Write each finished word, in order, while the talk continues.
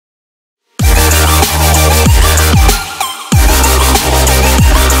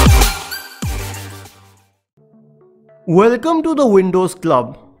Welcome to the Windows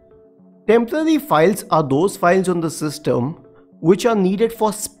Club. Temporary files are those files on the system which are needed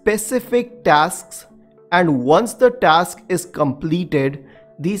for specific tasks, and once the task is completed,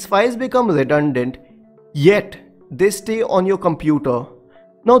 these files become redundant, yet they stay on your computer.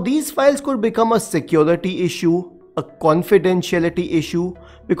 Now these files could become a security issue, a confidentiality issue,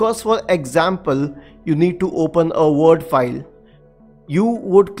 because for example, you need to open a Word file. You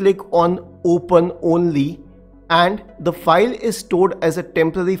would click on open only, and the file is stored as a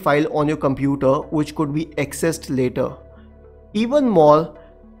temporary file on your computer which could be accessed later. Even more,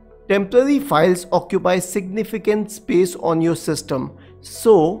 temporary files occupy significant space on your system,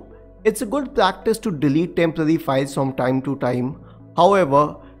 so it's a good practice to delete temporary files from time to time.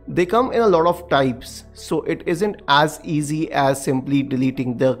 However, they come in a lot of types, so it isn't as easy as simply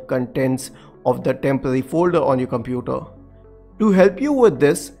deleting the contents of the temporary folder on your computer. To help you with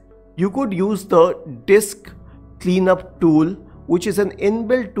this, you could use the disk cleanup tool, which is an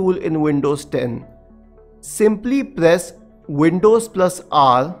inbuilt tool in Windows 10. Simply press Windows plus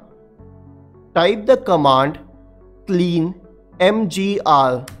R, type the command clean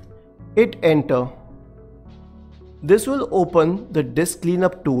mgr, hit enter. This will open the disk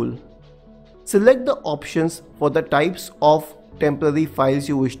cleanup tool. Select the options for the types of temporary files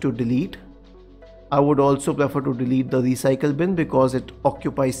you wish to delete. I would also prefer to delete the recycle bin because it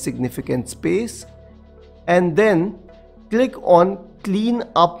occupies significant space. And then click on clean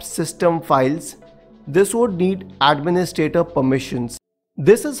up system files. This would need administrator permissions.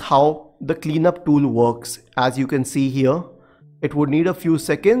 This is how the cleanup tool works. As you can see here, it would need a few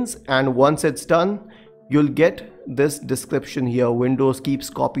seconds, and once it's done, you'll get this description here. Windows keeps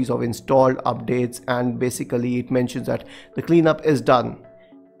copies of installed updates, and basically it mentions that the cleanup is done.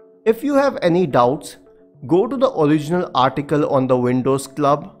 If you have any doubts, go to the original article on the Windows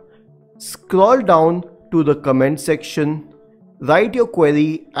Club, scroll down to the comment section, write your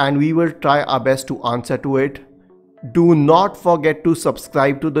query, and we will try our best to answer to it. Do not forget to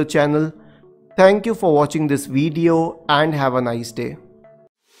subscribe to the channel. Thank you for watching this video and have a nice day.